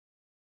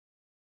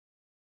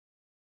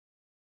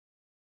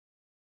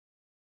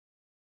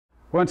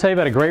We're going to tell you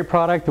about a great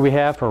product that we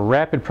have for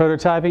rapid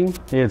prototyping.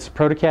 It's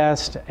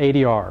ProtoCast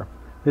ADR.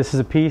 This is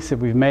a piece that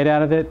we've made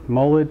out of it,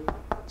 molded.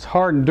 It's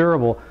hard and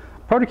durable.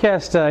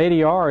 ProtoCast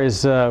ADR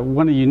is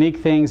one of the unique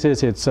things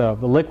is it's the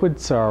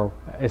liquids are,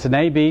 it's an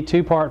AB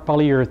 2-part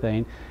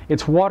polyurethane.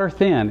 It's water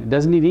thin. It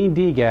doesn't need any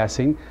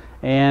degassing,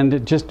 and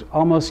it just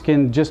almost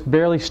can just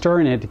barely stir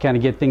in it to kind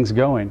of get things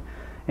going.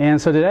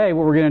 And so today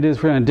what we're going to do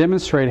is we're going to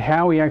demonstrate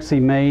how we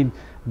actually made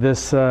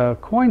this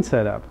coin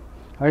setup.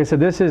 Like I said,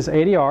 this is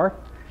ADR.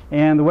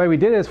 And the way we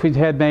did it is we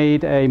had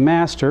made a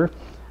master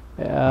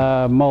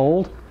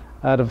mold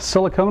out of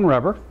silicone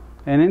rubber,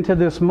 and into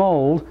this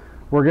mold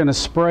we're going to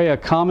spray a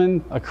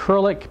common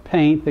acrylic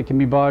paint that can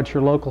be bought at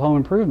your local home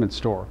improvement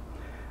store.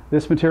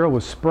 This material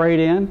was sprayed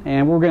in,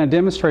 and what we're going to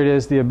demonstrate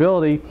is the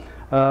ability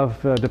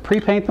of to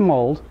pre-paint the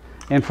mold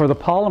and for the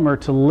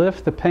polymer to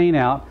lift the paint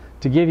out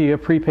to give you a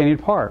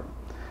pre-painted part.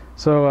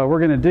 So we're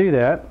going to do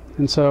that,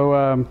 and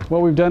so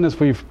what we've done is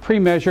we've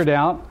pre-measured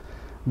out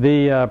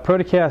the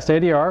ProtoCast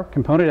ADR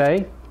component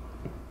A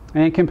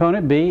and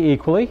component B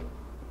equally,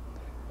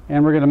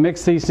 and we're going to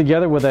mix these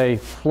together with a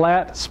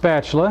flat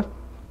spatula,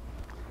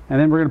 and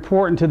then we're going to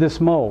pour it into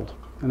this mold,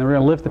 and then we're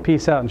going to lift the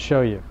piece out and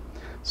show you.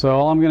 So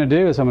all I'm going to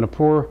do is I'm going to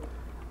pour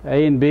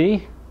A and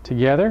B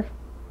together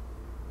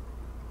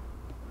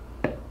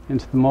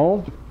into the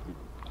mold.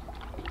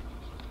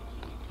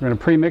 We're going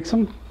to pre-mix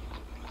them.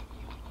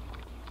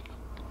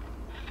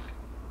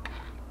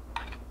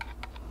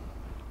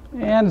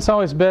 And it's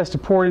always best to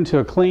pour it into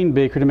a clean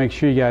beaker to make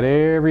sure you got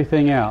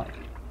everything out.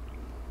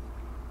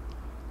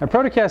 Now,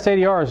 ProtoCast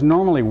ADR is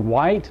normally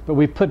white, but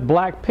we've put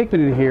black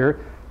pigment in here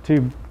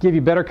to give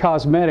you better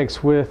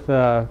cosmetics with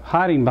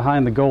hiding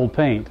behind the gold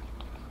paint.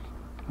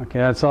 Okay,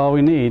 that's all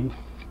we need.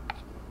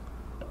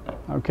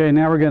 Okay,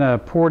 now we're going to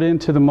pour it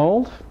into the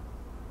mold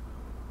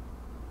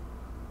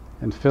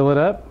and fill it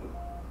up.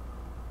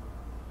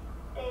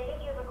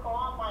 David, you have a call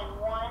on line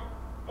 1.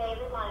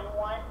 David, line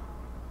 1.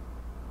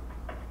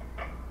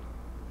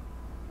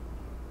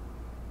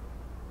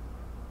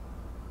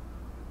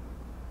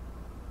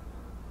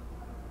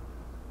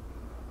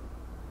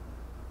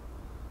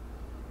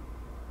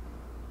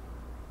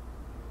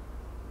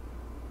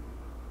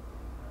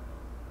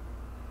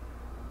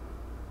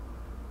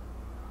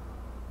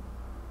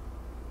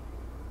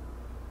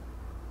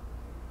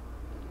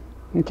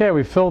 Okay,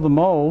 we filled the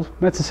mold.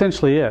 That's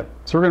essentially it.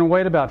 So we're going to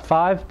wait about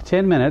 5 to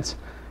 10 minutes,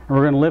 and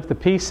we're going to lift the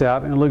piece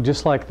out and it'll look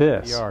just like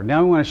this.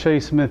 Now we want to show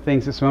you some of the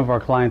things that some of our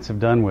clients have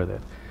done with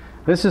it.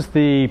 This is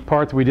the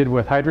part that we did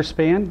with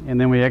Hydrospan, and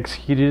then we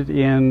executed it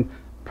in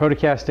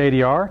ProtoCast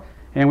ADR,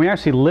 and we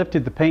actually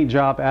lifted the paint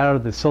job out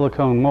of the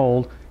silicone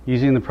mold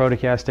using the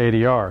ProtoCast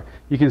ADR.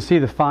 You can see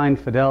the fine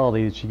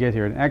fidelity that you get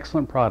here. An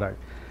excellent product.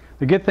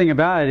 The good thing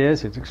about it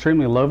is it's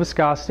extremely low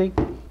viscosity,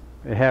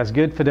 it has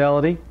good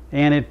fidelity,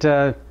 and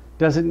it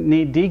doesn't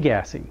need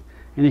degassing.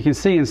 And you can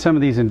see in some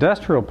of these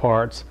industrial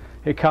parts,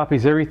 it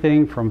copies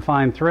everything from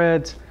fine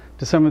threads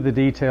to some of the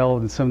detail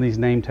and some of these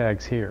name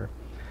tags here.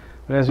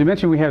 But as we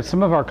mentioned, we have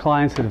some of our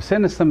clients that have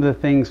sent us some of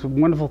the things,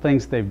 wonderful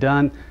things they've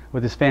done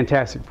with this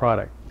fantastic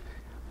product.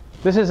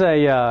 This is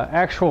a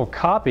actual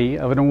copy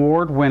of an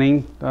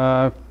award-winning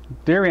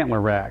deer antler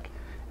rack.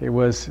 It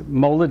was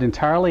molded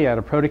entirely out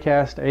of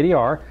ProtoCast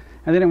ADR,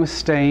 and then it was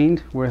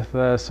stained with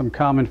some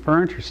common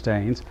furniture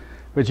stains.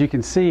 But you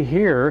can see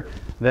here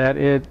that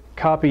it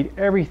copied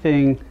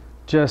everything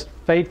just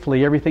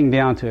faithfully, everything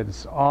down to it.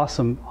 It's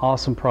awesome,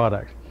 awesome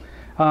product.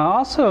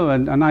 Also, a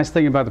nice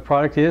thing about the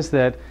product is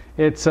that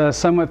it's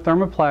somewhat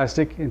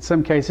thermoplastic. In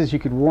some cases, you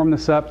could warm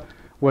this up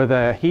with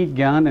a heat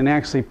gun and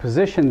actually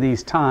position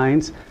these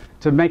tines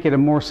to make it a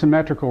more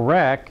symmetrical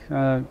rack,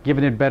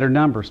 giving it better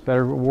numbers,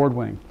 better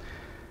award-winning.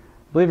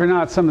 Believe it or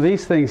not, some of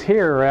these things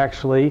here are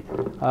actually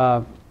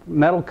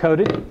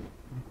metal-coated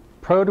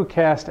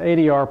ProtoCast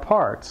ADR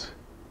parts.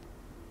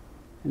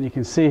 And you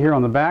can see here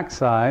on the back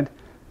side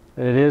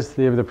that it is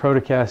the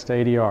ProtoCast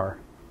ADR.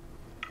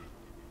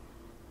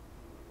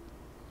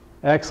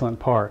 Excellent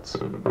parts.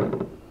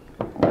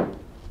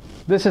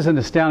 This is an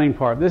astounding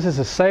part. This is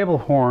a sable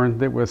horn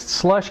that was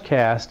slush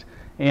cast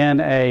in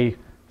a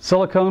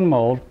silicone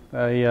mold,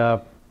 a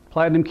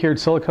platinum cured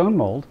silicone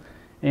mold,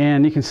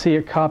 and you can see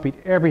it copied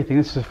everything.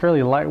 This is a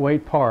fairly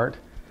lightweight part,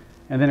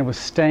 and then it was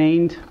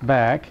stained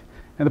back.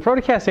 And the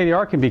ProtoCast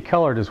ADR can be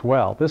colored as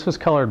well. This was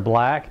colored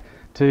black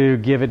to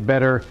give it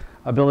better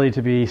ability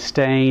to be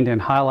stained and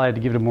highlighted to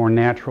give it a more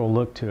natural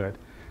look to it.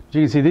 As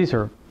you can see, these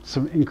are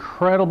some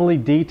incredibly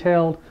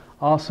detailed,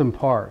 awesome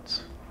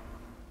parts.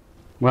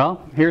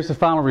 Well, here's the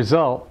final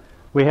result.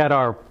 We had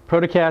our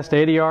ProtoCast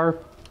ADR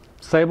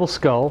sable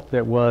skull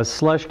that was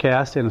slush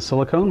cast in a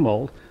silicone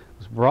mold. It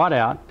was brought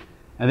out,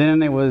 and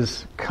then it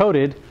was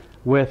coated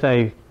with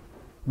a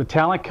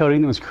metallic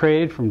coating that was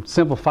created from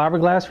simple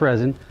fiberglass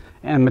resin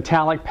and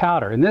metallic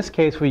powder. In this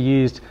case, we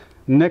used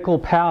nickel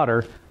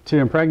powder to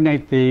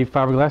impregnate the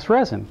fiberglass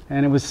resin,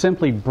 and it was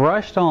simply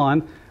brushed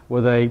on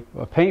with a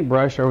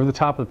paintbrush over the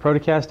top of the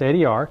ProtoCast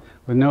ADR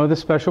with no other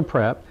special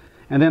prep,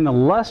 and then the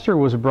luster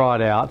was brought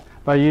out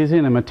by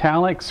using a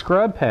metallic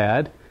scrub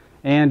pad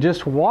and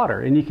just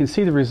water. And you can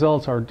see the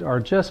results are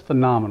just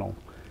phenomenal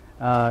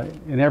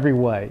in every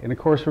way. And of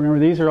course, remember,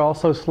 these are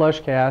also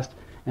slush cast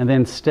and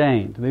then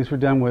stained. These were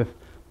done with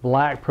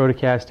black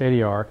ProtoCast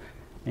ADR,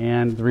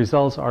 and the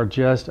results are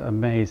just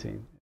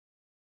amazing.